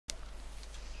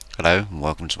Hello and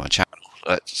welcome to my channel.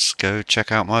 Let's go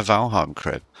check out my Valheim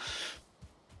crib.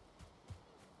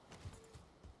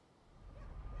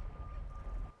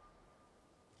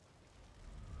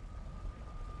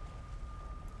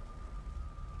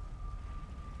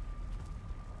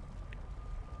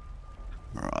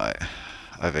 Right,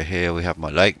 over here we have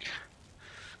my lake.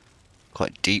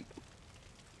 Quite deep.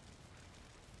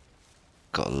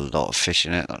 Got a lot of fish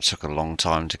in it. That took a long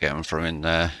time to get them from in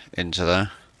there into there.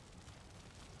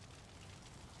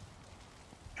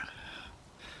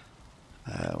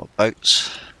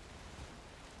 Boats.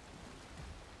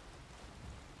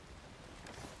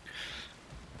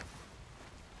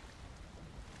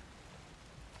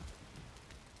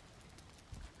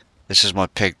 This is my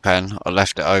pig pen. I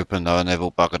left it open though and they've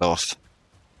all buggered off.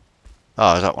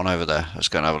 Oh, is that one over there? Let's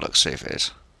go and have a look, see if it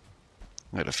is.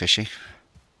 A little fishy.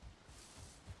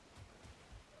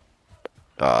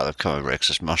 Ah, they've come over here 'cause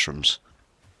there's mushrooms.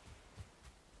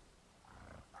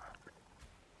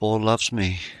 All loves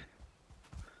me.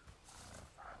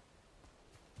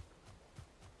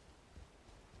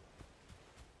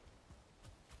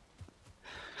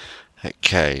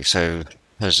 Okay, so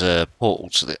there's a portal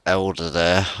to the Elder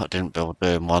there. I didn't build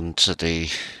doing one to the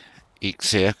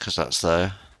Eikthyr because that's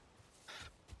there.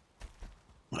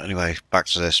 Anyway, back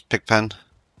to this pig pen.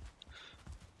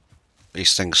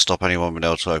 These things stop anyone being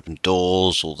able to open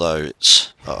doors, although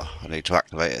it's... Oh, I need to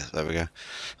activate it. There we go.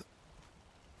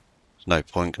 There's no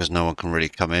point because no one can really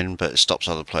come in, but it stops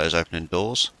other players opening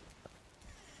doors.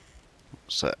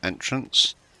 What's that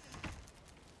entrance?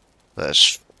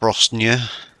 There's Frostnir.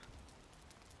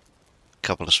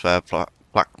 Couple of spare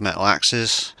black metal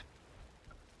axes.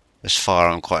 This fire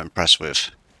I'm quite impressed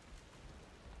with.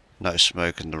 No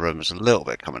smoke in the room. There's a little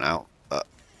bit coming out, but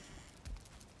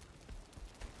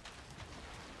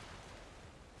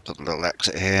got a little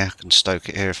exit here. I can stoke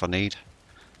it here if I need.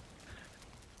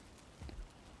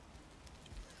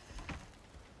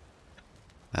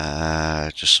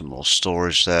 Just some more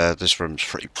storage there. This room's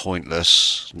pretty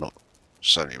pointless. Not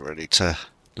certainly ready to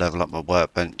level up my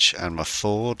workbench and my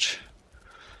forge.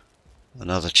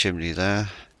 Another chimney there.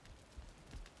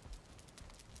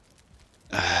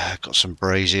 Got some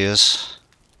braziers.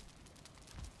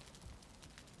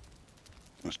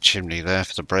 A chimney there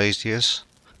for the braziers.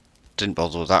 Didn't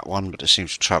bother with that one, but it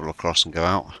seems to travel across and go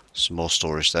out. Some more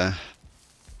storage there.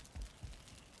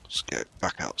 Let's go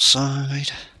back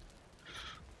outside.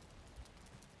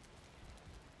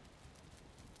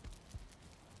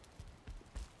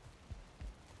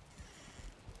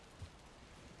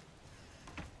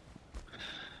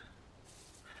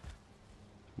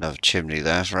 Another chimney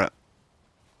there for it.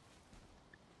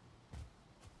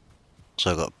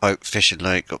 So I've got a boat, fishing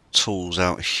lake, got tools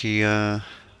out here, a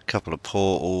couple of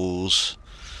portals.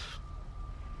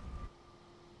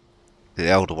 The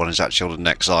elder one is actually on the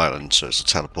next island, so it's a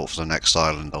teleport for the next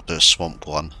island. I'll do a swamp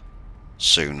one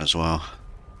soon as well.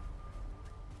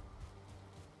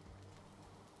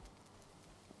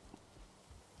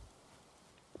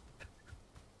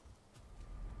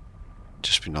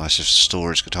 Just be nice if the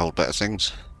storage could hold better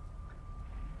things.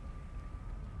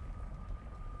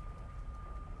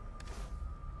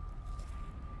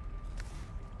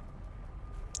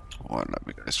 Won't let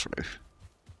me go through.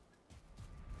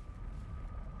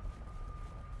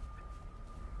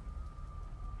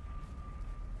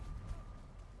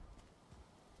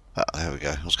 Ah, there we go.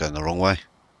 I was going the wrong way.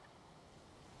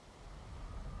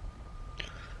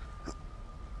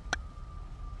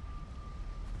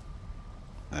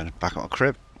 And back on my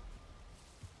crib.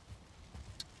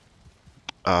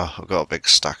 Oh, I've got a big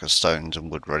stack of stones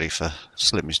and wood ready for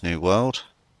Slimmy's new world.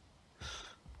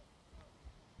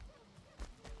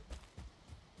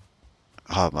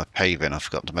 Oh, my paving. I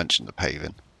forgot to mention the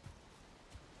paving.